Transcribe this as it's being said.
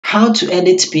how to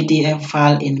edit PDF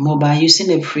file in mobile using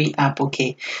a free app.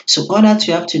 Okay, so all that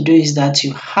you have to do is that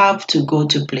you have to go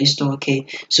to Play Store. Okay,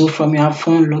 so from your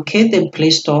phone, locate the Play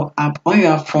Store app on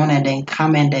your phone and then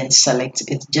come and then select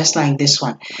it, just like this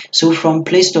one. So from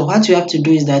Play Store, what you have to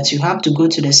do is that you have to go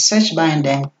to the search bar and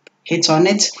then hit on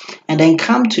it, and then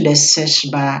come to the search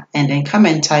bar and then come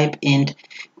and type in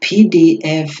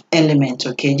PDF element.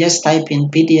 Okay, just type in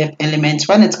PDF element.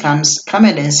 When it comes, come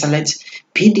and then select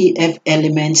PDF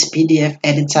elements, PDF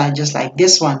editor, just like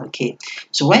this one. Okay,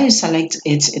 so when you select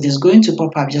it, it is going to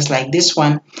pop up just like this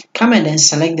one. Come and then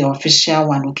select the official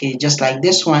one. Okay, just like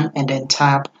this one, and then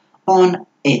tap on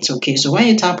it. Okay, so when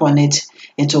you tap on it,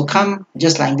 it will come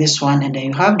just like this one, and then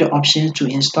you have the option to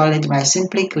install it by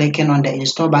simply clicking on the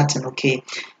install button. Okay,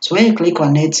 so when you click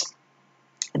on it,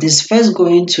 it is first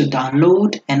going to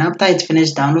download, and after it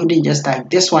finished downloading just like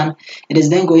this one, it is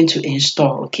then going to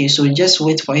install. Okay, so just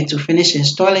wait for it to finish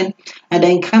installing and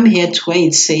then come here to where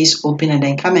it says open, and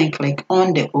then come and click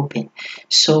on the open.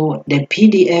 So the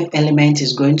PDF element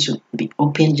is going to be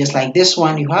open just like this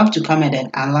one. You have to come and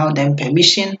then allow them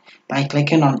permission by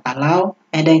clicking on allow,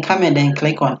 and then come and then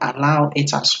click on allow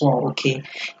it as well. Okay,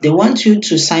 they want you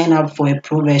to sign up for a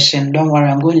pro version. Don't worry,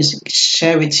 I'm going to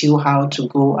share with you how to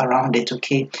go around it.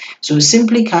 Okay, so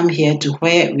simply come here to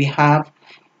where you have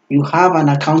an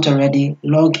account already,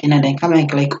 log in, and then come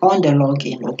and click on the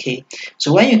login. Okay,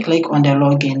 so when you click on the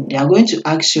login, they are going to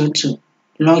ask you to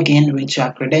log in with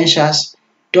your credentials.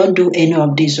 Don't do any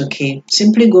of this. Okay,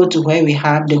 simply go to where we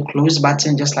have the close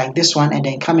button just like this one, and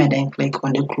then come and then click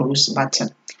on the close button.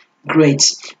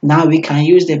 Great, now we can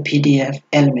use the PDF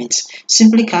elements.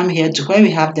 Simply come here to where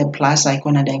we have the plus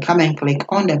icon, and then come and click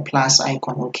on the plus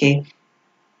icon. Okay,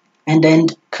 and then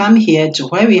come here to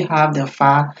where we have the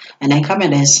file, and then come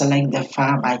and then select the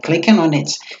file by clicking on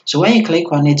it. So when you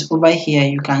click on it over here,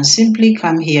 you can simply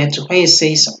come here to where it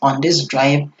says on this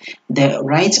drive, the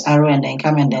right arrow, and then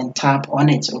come and then tap on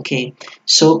it. Okay,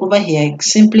 so over here,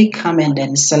 simply come and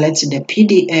then select the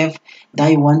PDF that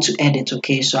you want to edit.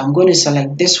 Okay, so I'm going to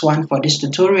select this one for this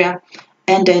tutorial,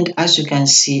 and then as you can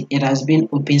see, it has been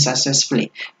opened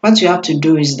successfully. What you have to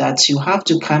do is that you have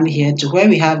to come here to where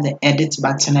we have the edit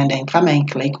button, and then come and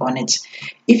click on it.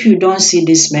 If you don't see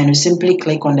this menu, simply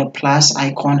click on the plus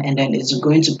icon, and then it's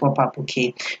going to pop up.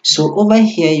 Okay, so over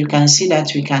here you can see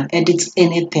that we can edit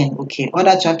anything. Okay, all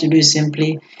that you have to do is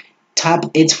simply tap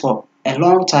it for a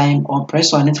long time or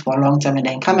press on it for a long time, and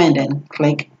then come and then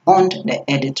click on the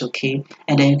edit. Okay,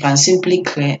 and then you can simply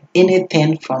clear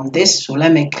anything from this. So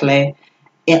let me clear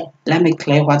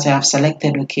what I have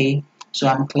selected. Okay, so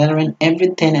I'm clearing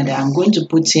everything, and then I'm going to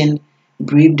put in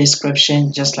brief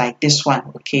description just like this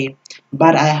one. Okay,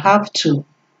 but I have to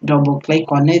double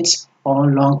click on it or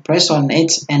long press on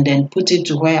it and then put it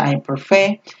to where I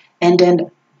prefer, and then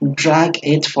drag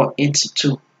it for it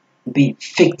to be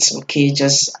fixed. Okay,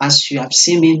 just as you have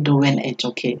seen me doing it.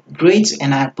 Okay, great,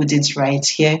 and I put it right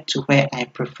here to where I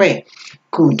prefer.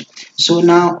 Good. So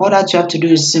now all that you have to do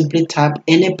is simply tap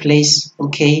any place.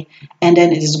 Okay, and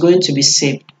then it is going to be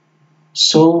saved.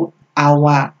 So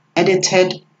our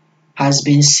edited has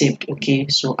been saved. Okay,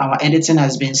 so our editing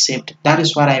has been saved. That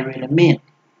is what I really mean.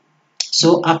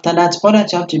 So after that, all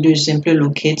that you have to do is simply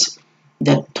locate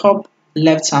the top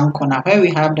left hand corner where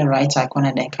we have the right icon,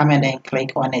 and then come and then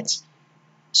click on it.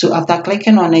 So after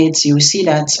clicking on it, you see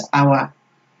that our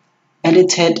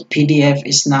edited PDF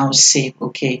is now saved.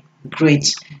 Okay,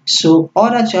 great. So all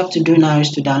that you have to do now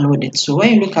is to download it. So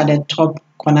when you look at the top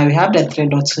corner, we have the three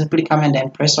dots. Simply come and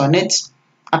then press on it.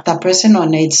 After pressing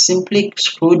on it, simply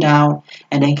scroll down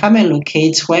and then come and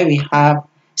locate where we have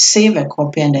save a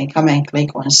copy, and then come and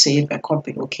click on save a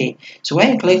copy. Okay, so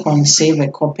when you click on save a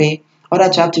copy, all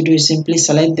that you have to do is simply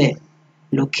select the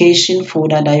location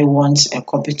folder that you want a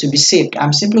copy to be saved.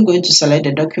 I'm simply going to select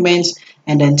the documents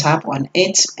and then tap on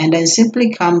it, and then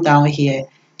simply come down here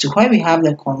to where we have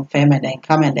the confirm, and then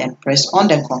come and then press on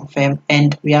the confirm,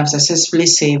 and we have successfully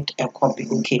saved a copy.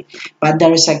 Okay, but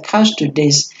there is a catch to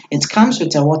this. It comes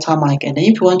with a watermark, and then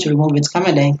if you want to remove it, come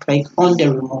and then click on the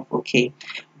remove. Okay,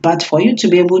 but for you to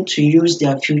be able to use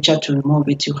their future to remove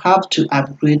it, you have to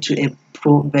upgrade to a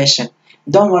pro version.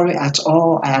 Don't worry at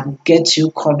all, I will get you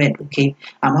covered. Okay,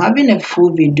 I'm having a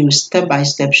full video step by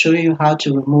step showing you how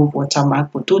to remove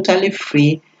watermark for totally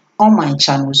free on my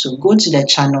channel. So go to the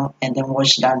channel and then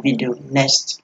watch that video next.